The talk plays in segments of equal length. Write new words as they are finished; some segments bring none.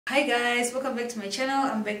Hi guys, welcome back to my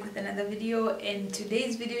channel. I'm back with another video, and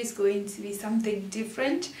today's video is going to be something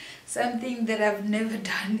different, something that I've never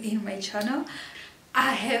done in my channel.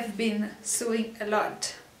 I have been sewing a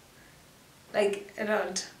lot, like a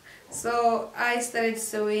lot. So I started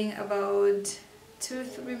sewing about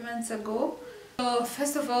 2-3 months ago. So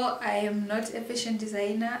first of all, I am not a fashion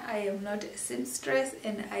designer, I am not a seamstress,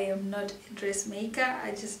 and I am not a dressmaker.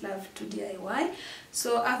 I just love to DIY.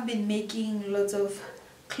 So I've been making lots of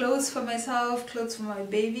clothes for myself, clothes for my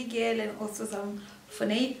baby girl, and also some for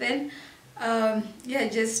Nathan. Yeah,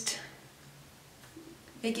 just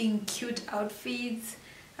making cute outfits,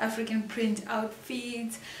 African print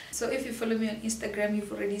outfits. So if you follow me on Instagram,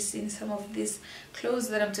 you've already seen some of these clothes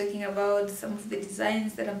that I'm talking about, some of the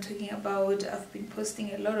designs that I'm talking about. I've been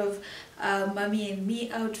posting a lot of mommy and me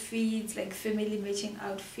outfits, like family matching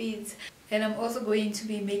outfits. And I'm also going to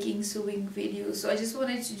be making sewing videos. So I just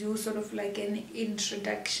wanted to do sort of like an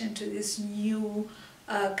introduction to this new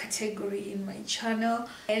category in my channel.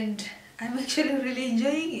 And I'm actually really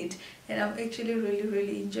enjoying it. And I'm actually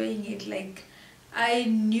really enjoying it. Like, I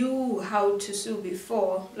knew how to sew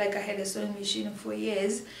before. Like, I had a sewing machine for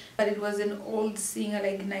years, but it was an old Singer,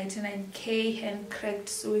 like 99K hand cracked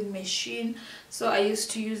sewing machine. So I used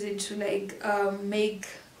to use it to like make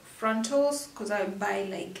frontals, because I buy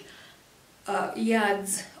like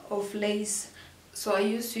yards of lace. So I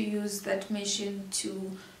used to use that machine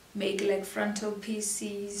to make like frontal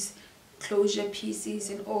pieces, closure pieces,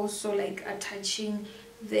 and also like attaching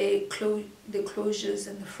the closures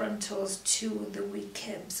and the frontals to the wig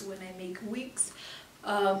caps when I make wigs.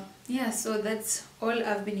 Yeah, so that's all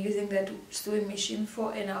I've been using that sewing machine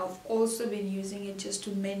for. And I've also been using it just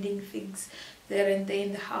to mending things there and there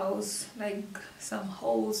in the house, like some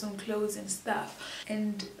holes on clothes and stuff.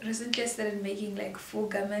 And recently I started making like 4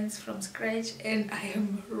 garments from scratch, and I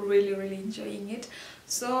am really enjoying it.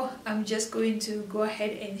 So I'm just going to go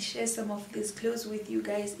ahead and share some of these clothes with you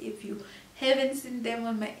guys if you haven't seen them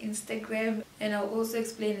on my Instagram. And I'll also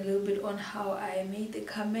explain a little bit on how I made the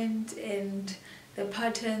garment and the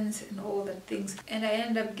patterns and all the things. And I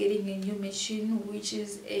ended up getting a new machine, which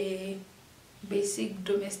is a basic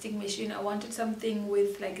domestic machine. I wanted something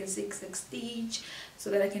with like a zigzag stitch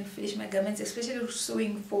so that I can finish my garments, especially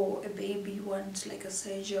sewing for a baby. You want like a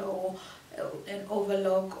serger or an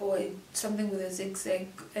overlock or something with a zigzag.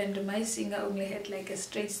 And my Singer only had like a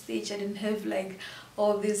straight stitch. I didn't have like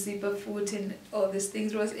all this zipper foot and all these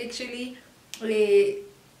things. It was actually a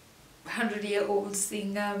 100-year-old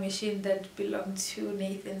Singer machine that belonged to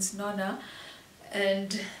Nathan's nonna.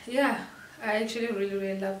 And yeah, I actually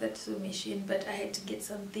really love that sewing machine, but I had to get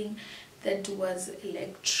something that was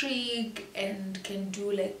electric and can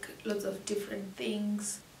do like lots of different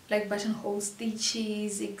things, like buttonhole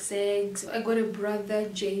stitches, zigzags. I got a Brother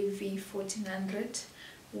JV 1400,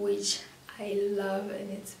 which I love, and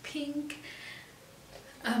it's pink.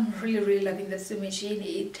 I'm really loving that sewing machine.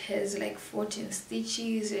 It has like 14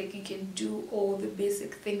 stitches, like you can do all the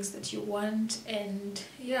basic things that you want. And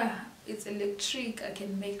yeah, it's electric. I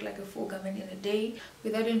can make like a 4 garment in a day.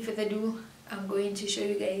 Without any further ado, I'm going to show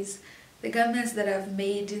you guys the garments that I've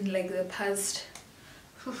made in like the past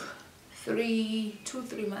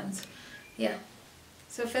 2-3 months. Yeah,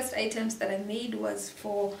 so first items that I made was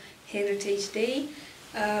for Heritage Day,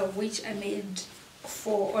 which I made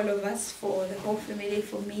for all of us, for the whole family,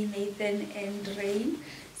 for me, Nathan, and Rain.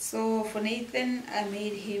 So for Nathan, I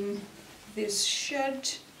made him this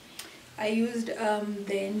shirt. I used the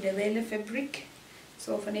Ndebele fabric.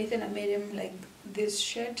 So for Nathan, I made him like this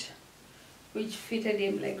shirt, which fitted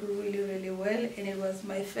him like really well, and it was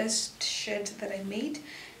my first shirt that I made.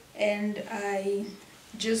 And I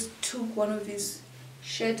just took one of his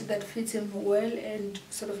shirt that fits him well and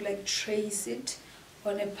sort of like trace it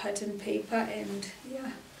on a pattern paper, and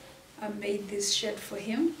yeah, I made this shirt for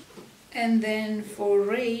him. And then for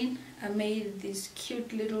Rain, I made this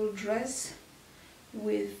cute little dress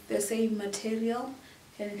with the same material,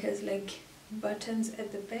 and it has like buttons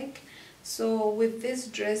at the back. So with this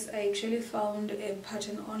dress, I actually found a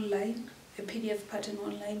pattern online, a PDF pattern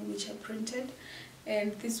online, which I printed,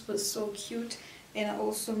 and this was so cute. And I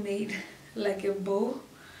also made like a bow,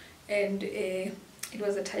 and it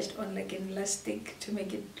was attached on like an elastic to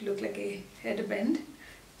make it look like a headband.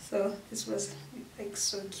 So this was like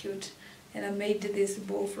so cute, and I made this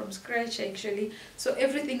bow from scratch actually. So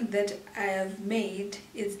everything that I have made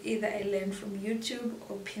is either I learned from YouTube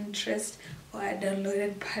or Pinterest, or I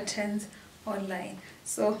downloaded patterns online.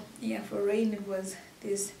 So yeah, for Rain it was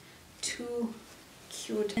this 2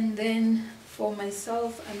 cute. And then for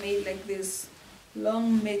myself, I made like this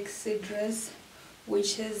long maxi dress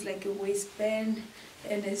which has like a waistband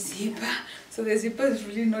and a zipper. So the zipper is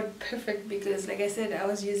really not perfect because, like I said, I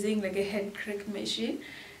was using like a head crack machine.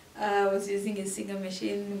 I was using a Singer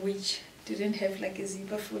machine which didn't have like a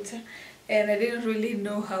zipper footer, and I didn't really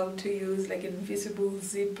know how to use like an invisible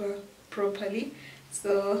zipper properly.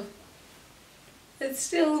 So it's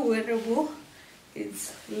still wearable.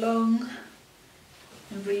 It's long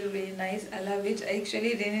and really, really nice. I love it. I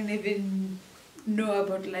actually didn't even know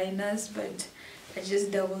about liners, but I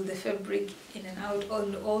just doubled the fabric in and out.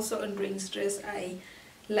 Also on Rain's dress, I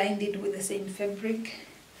lined it with the same fabric,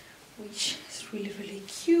 which is really, really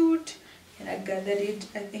cute. And I gathered it.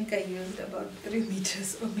 I think I used about 3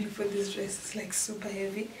 meters only for this dress. It's like super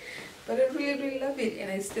heavy, but I really, really love it,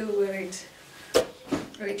 and I still wear it.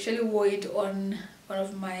 I actually wore it on one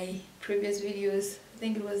of my previous videos. I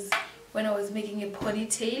think it was when I was making a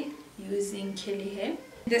ponytail using curly hair.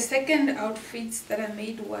 The second outfit that I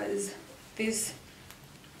made was this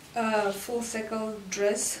full circle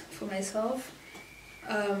dress for myself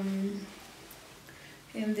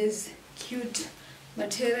in this cute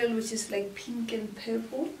material which is like pink and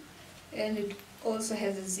purple, and it also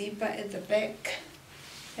has a zipper at the back,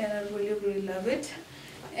 and I really, really love it.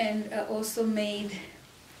 And I also made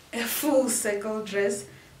a full circle dress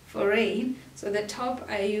for Rain. So the top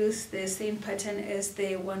I used the same pattern as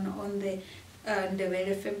the one on the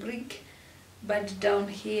Ndebele fabric, but down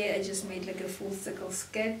here I just made like a full circle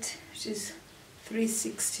skirt, which is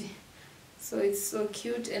 360. So it's so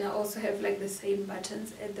cute, and I also have like the same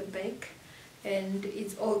buttons at the back, and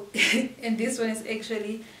it's all and this one is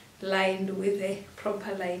actually lined with a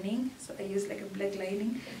proper lining. So I use like a black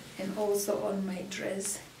lining, and also on my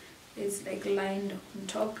dress it's like lined on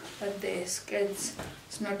top, but the skirts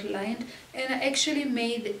is not lined. And I actually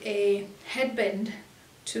made a headband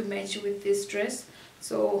to match with this dress,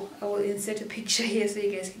 so I will insert a picture here so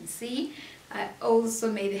you guys can see. I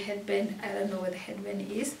also made a headband. I don't know what the headband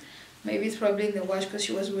is. Maybe it's probably in the wash because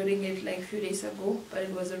she was wearing it like a few days ago, but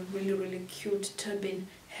it was a really, really cute turban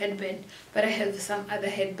headband. But I have some other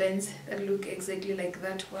headbands that look exactly like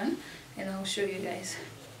that one, and I'll show you guys.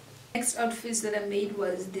 Next outfits that I made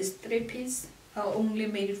was this 3-piece. I only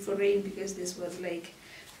made it for Rain because this was like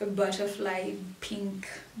a butterfly pink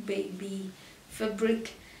baby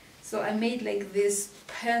fabric. So I made like these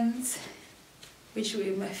pants, which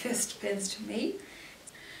were my first pants to make.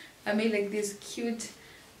 I made like these cute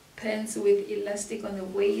pants with elastic on the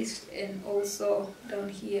waist and also down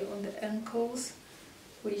here on the ankles,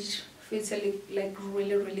 which fits like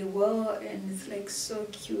really, really well, and it's like so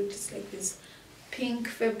cute. It's like this pink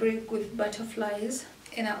fabric with butterflies.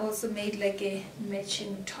 And I also made like a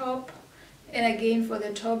matching top, and again for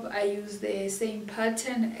the top I used the same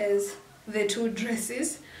pattern as the 2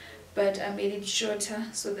 dresses, but I made it shorter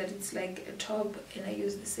so that it's like a top, and I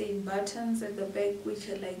used the same buttons at the back, which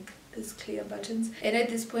are like these clear buttons. And at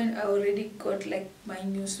this point I already got like my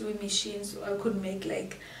new sewing machine, so I could make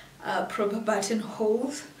like proper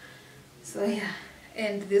buttonholes. So yeah,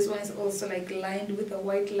 and this one is also like lined with a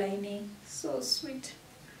white lining. So sweet.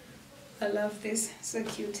 I love this, so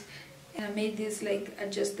cute. And I made this like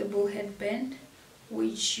adjustable headband,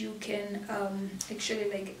 which you can actually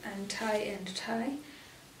like untie and tie.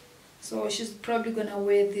 So she's probably gonna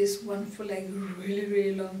wear this one for like really,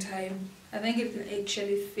 really long time. I think it can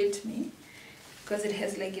actually fit me because it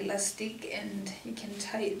has like elastic and you can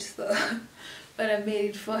tie it. So but I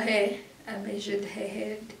made it for her. I measured her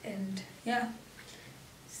head, and yeah,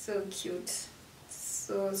 so cute.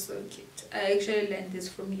 So cute. I actually learned this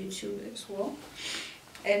from YouTube as well.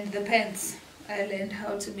 And the pants, I learned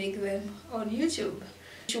how to make them on YouTube.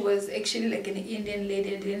 She was actually like an Indian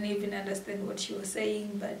lady. I didn't even understand what she was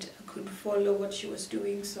saying, but I could follow what she was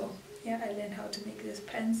doing. So yeah, I learned how to make these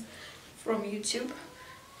pants from YouTube.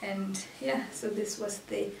 And yeah, so this was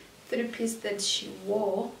the 3-piece that she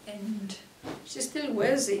wore, and she still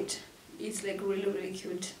wears it. It's like really, really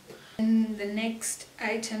cute. And the next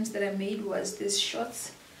items that I made was these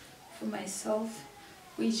shorts for myself,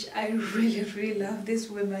 which I really, really love. These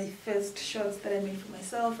were my first shorts that I made for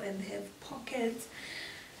myself, and they have pockets.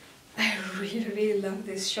 I really, really love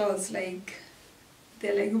these shorts. Like,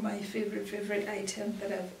 they're like my favorite item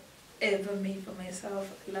that I've ever made for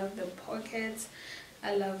myself. I love the pockets.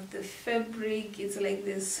 I love the fabric. It's like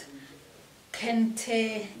this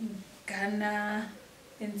Kente Ghana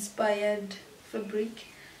inspired fabric.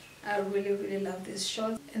 I really, really love this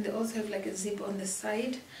shorts. And they also have like a zip on the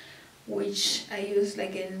side, which I use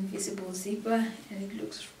like an invisible zipper, and it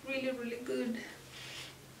looks really, really good.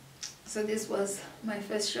 So this was my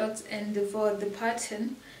first shorts. And for the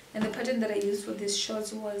pattern, and the pattern that I used for these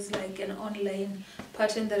shorts was like an online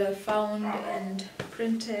pattern that I found and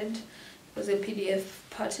printed, was a PDF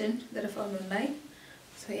pattern that I found online.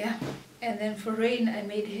 So yeah. And then for Rain, I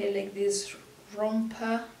made her like this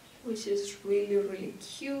romper, which is really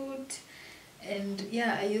cute. And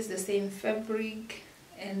yeah, I used the same fabric,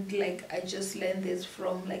 and like I just learned this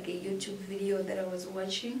from like a YouTube video that I was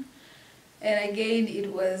watching. And again,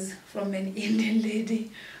 it was from an Indian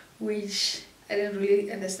lady, which I didn't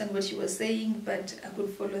really understand what she was saying, but I could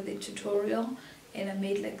follow the tutorial. And I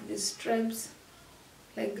made like these straps.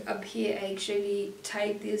 Like up here, I actually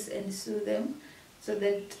tied this and sew them, so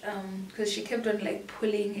that because she kept on like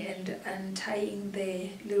pulling and untying the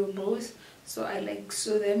little bows, so I like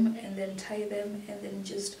sew them and then tie them and then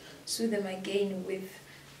just sew them again with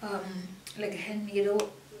like a hand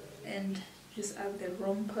needle, and just add the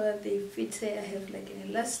romper. They fit here. I have like an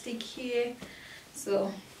elastic here,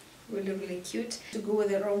 so really cute. To go with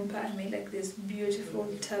the romper, I made like this beautiful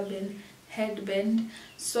turban headband.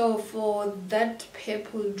 So for that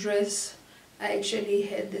purple dress, I actually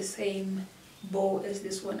had the same bow as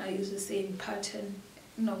this one. I used the same pattern.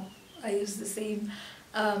 No, I used the same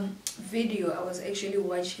video I was actually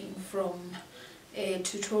watching from a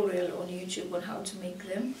tutorial on YouTube on how to make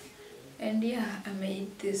them. And yeah, I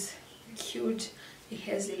made this cute. It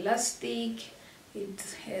has elastic,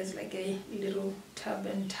 it has like a little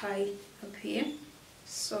turban tie up here.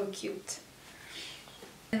 So cute.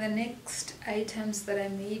 And the next items that I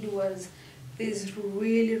made was this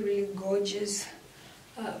really gorgeous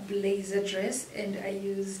blazer dress, and I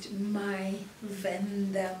used my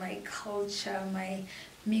Venda, my culture, my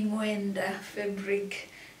Mingwenda fabric,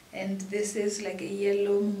 and this is like a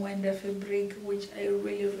yellow Mingwenda fabric, which I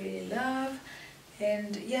really love.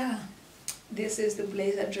 And yeah, this is the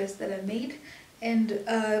blazer dress that I made. And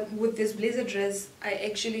with this blazer dress, I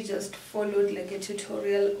actually just followed like a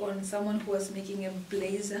tutorial on someone who was making a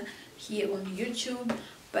blazer here on YouTube,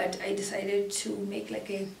 but I decided to make like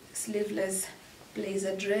a sleeveless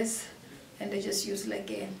blazer dress, and I just used like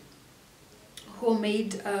a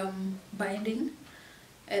homemade binding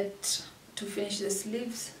to finish the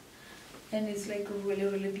sleeves. And it's like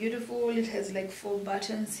really beautiful. It has like 4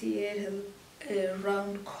 buttons here. It has a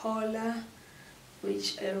round collar,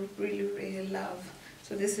 which I really love.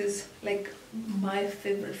 So this is like my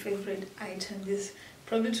favorite item. This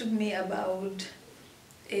probably took me about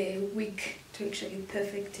a week to actually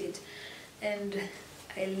perfect it, and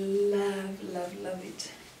I love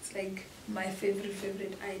it. It's like my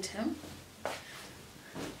favorite item.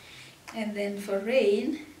 And then for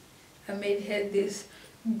Rain, I made her this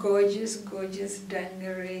gorgeous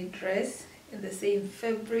dungaree dress in the same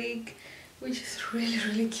fabric, which is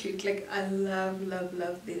really cute. Like I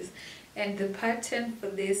love this. And the pattern for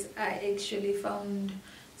this, I actually found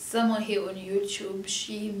someone here on YouTube.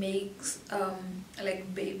 She makes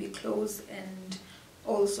like baby clothes and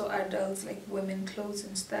also adults, like women clothes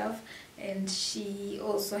and stuff, and she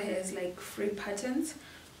also has like free patterns.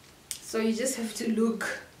 So you just have to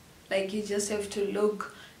look,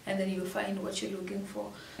 and then you find what you're looking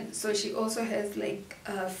for. So she also has like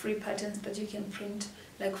free patterns that you can print,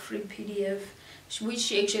 like free PDF, which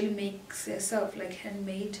she actually makes herself, like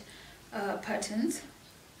handmade patterns,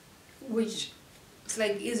 which it's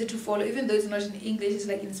like easy to follow, even though it's not in English, it's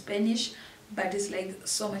like in Spanish, but it's like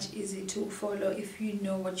so much easy to follow if you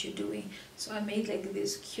know what you're doing. So I made like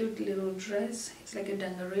this cute little dress. It's like a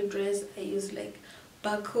dungaree dress. I use like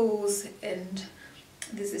buckles, and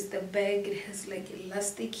this is the bag. It has like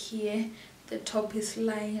elastic here. The top is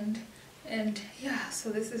lined, and yeah, so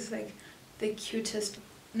this is like the cutest.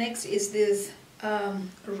 Next is this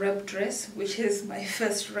wrap dress, which is my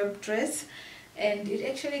first wrap dress, and it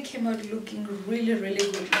actually came out looking really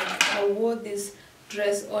good. Like I wore this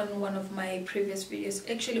dress on one of my previous videos.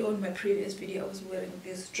 Actually, on my previous video I was wearing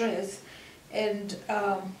this dress, and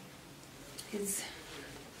it's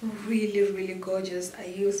really gorgeous. I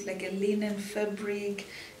used like a linen fabric.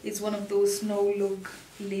 It's one of those snow look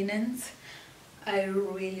linens. I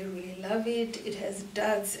really love it. It has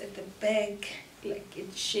darts at the back, like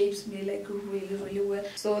it shapes me like really well.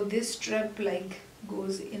 So this strap like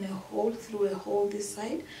goes in a hole, through a hole this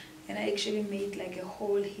side, and I actually made like a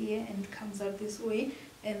hole here and it comes out this way,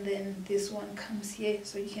 and then this one comes here,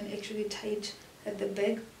 so you can actually tie it at the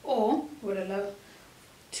back. Or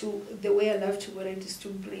the way I love to wear it is to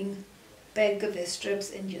bring back the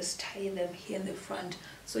straps and just tie them here in the front.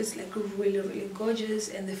 So it's like really gorgeous,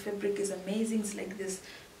 and the fabric is amazing. It's like this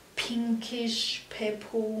pinkish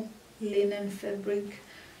purple linen fabric.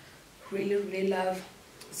 Really love.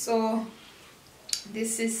 So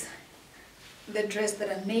this is the dress that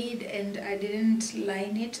I made, and I didn't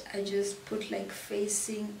line it. I just put like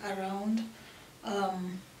facing around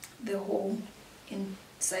the hole in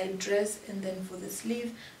side dress, and then for the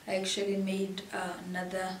sleeve I actually made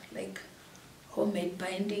another like homemade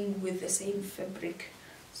binding with the same fabric,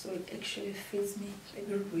 so it actually fits me like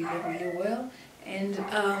really well. And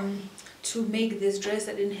to make this dress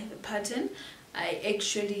I didn't have a pattern. I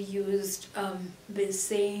actually used the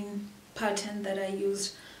same pattern that I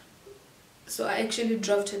used, so I actually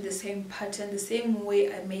drafted the same pattern, the same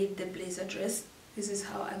way I made the blazer dress. This is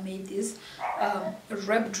how I made this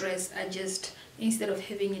wrap dress. I just, instead of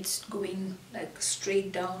having it going like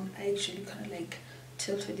straight down, I actually kind of like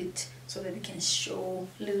tilted it so that it can show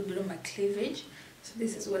a little bit of my cleavage. So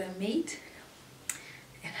this is what I made,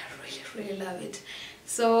 and I really love it.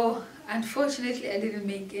 So unfortunately I didn't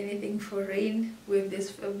make anything for rain with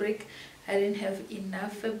this fabric. I didn't have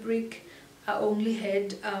enough fabric. I only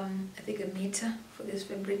had I think 1 meter for this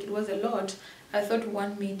fabric. It was a lot. I thought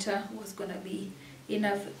 1 meter was gonna be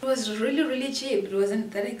enough. It was really cheap. It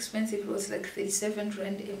wasn't that expensive. It was like 37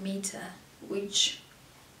 rand a meter, which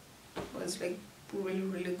was like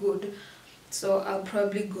really good. So I'll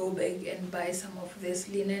probably go back and buy some of this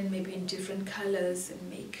linen, maybe in different colors, and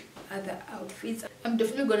make other outfits. I'm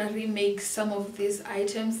definitely gonna remake some of these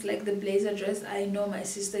items, like the blazer dress. I know my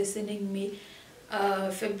sister is sending me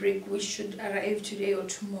fabric which should arrive today or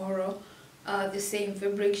tomorrow. The same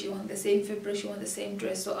fabric, she wants the same fabric, she wants the same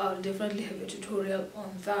dress, so I'll definitely have a tutorial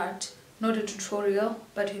on that. Not a tutorial,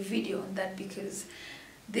 but a video on that, because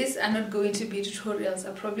these are not going to be tutorials,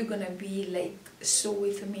 are probably gonna be like sew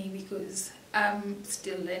with me, because I'm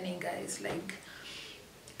still learning, guys. Like,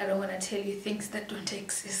 I don't want to tell you things that don't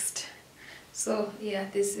exist. So yeah,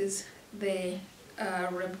 this is the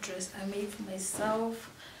wrap dress I made for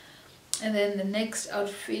myself. And then the next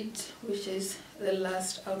outfit, which is the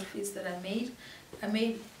last outfits that I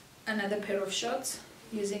made another pair of shorts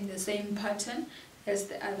using the same pattern as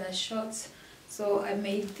the other shorts. So I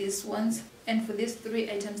made these ones, and for these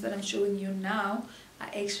 3 items that I'm showing you now,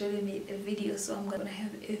 I actually made a video. So I'm gonna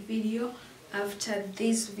have a video after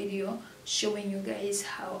this video showing you guys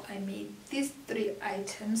how I made these 3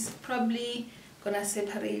 items. Probably gonna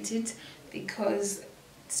separate it because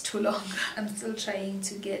it's too long. I'm still trying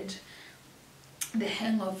to get the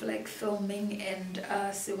hang of like filming and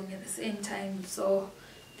sewing at the same time. So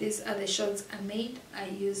these are the shorts I made. I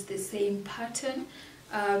used the same pattern.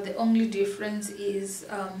 The only difference is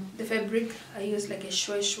the fabric. I used like a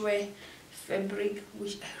shwe fabric,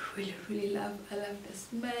 which I really love. I love the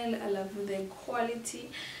smell, I love the quality.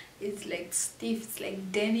 It's like stiff, it's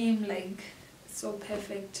like denim, like so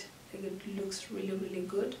perfect. Like it looks really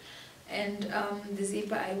good. And the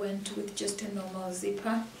zipper, I went with just a normal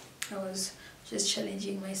zipper. I was just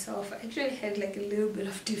challenging myself. I actually had like a little bit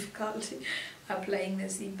of difficulty applying the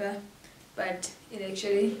zipper, but it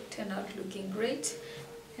actually turned out looking great.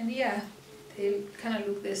 And yeah, they kind of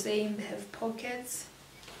look the same. They have pockets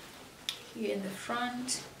here in the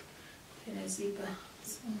front and a zipper.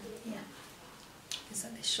 So yeah, these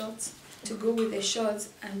are the shorts. To go with the shorts,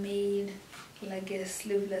 I made like a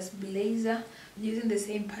sleeveless blazer using the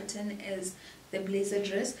same pattern as the blazer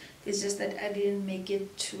dress. It's just that I didn't make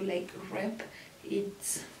it to like wrap.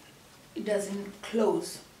 It doesn't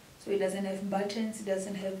close, so it doesn't have buttons, it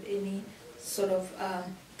doesn't have any sort of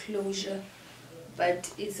closure,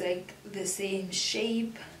 but it's like the same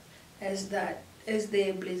shape as the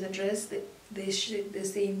blazer dress. The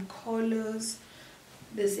same colors,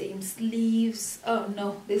 the same sleeves. Oh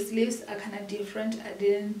no, the sleeves are kind of different. I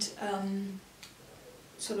didn't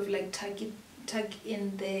sort of like tuck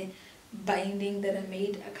in the binding that I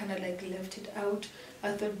made. I kind of like left it out.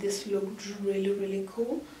 I thought this looked really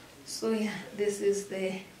cool. So yeah, this is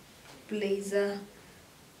the blazer,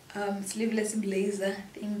 sleeveless blazer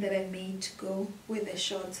thing that I made to go with the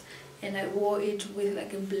shorts, and I wore it with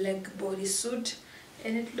like a black bodysuit,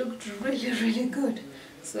 and it looked really good.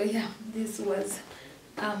 So yeah, this was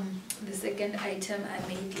the second item I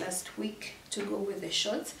made last week to go with the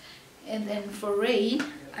shorts. And then for rain,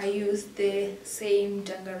 I used the same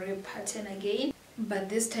dungaree pattern again, but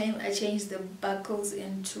this time I changed the buckles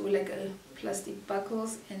into like a plastic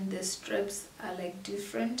buckles, and the straps are like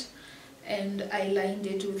different, and I lined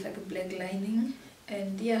it with like a black lining,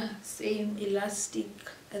 and yeah, same elastic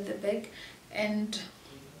at the back. And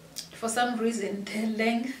for some reason the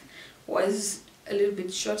length was a little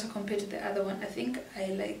bit shorter compared to the other one. I think I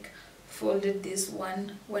like folded this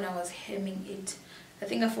one when I was hemming it. I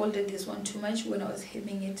think I folded this one too much when I was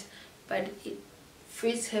hemming it, but it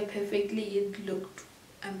fits her perfectly. It looked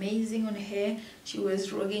amazing on her. She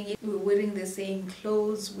was rocking it. We were wearing the same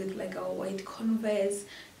clothes with like our white Converse,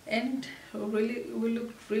 and we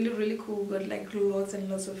looked really cool. We got like lots and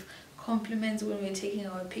lots of compliments when we were taking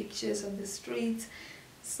our pictures on the streets.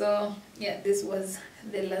 So yeah, this was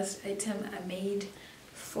the last item I made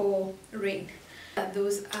for rain.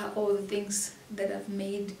 Those are all the things that I've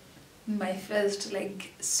made my first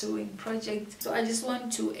like sewing project. So I just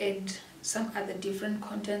want to add some other different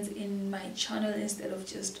contents in my channel instead of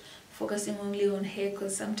just focusing only on hair,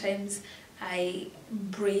 because sometimes I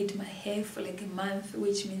braid my hair for like a month,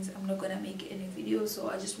 which means I'm not gonna make any videos. So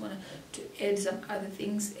I just wanted to add some other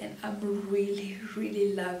things, and I'm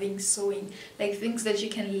really loving sewing, like things that you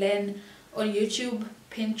can learn on YouTube,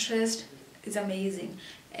 Pinterest is amazing.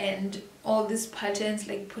 And all these patterns,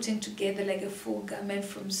 like putting together like a full garment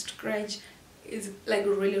from scratch, is like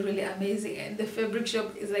really amazing. And the fabric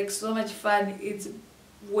shop is like so much fun. It's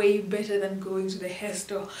way better than going to the hair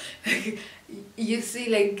store. Like you see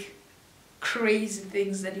like crazy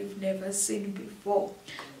things that you've never seen before.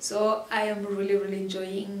 So I am really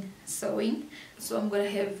enjoying sewing. So I'm gonna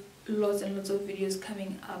have lots and lots of videos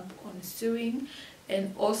coming up on sewing.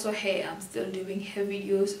 And also hair, I'm still doing hair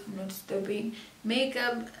videos. I'm not stopping.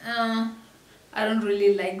 Makeup, I don't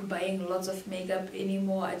really like buying lots of makeup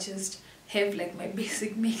anymore. I just have like my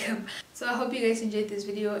basic makeup. So I hope you guys enjoyed this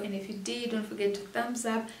video, and if you did, don't forget to thumbs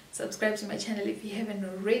up, subscribe to my channel if you haven't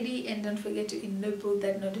already, and don't forget to enable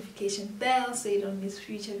that notification bell so you don't miss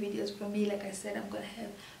future videos from me. Like I said, I'm gonna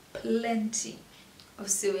have plenty of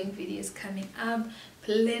sewing videos coming up,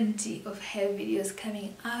 plenty of hair videos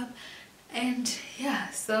coming up. And yeah,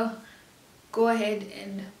 so go ahead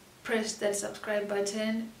and press that subscribe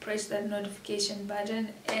button, press that notification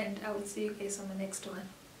button, and I will see you guys on the next one.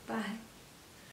 Bye.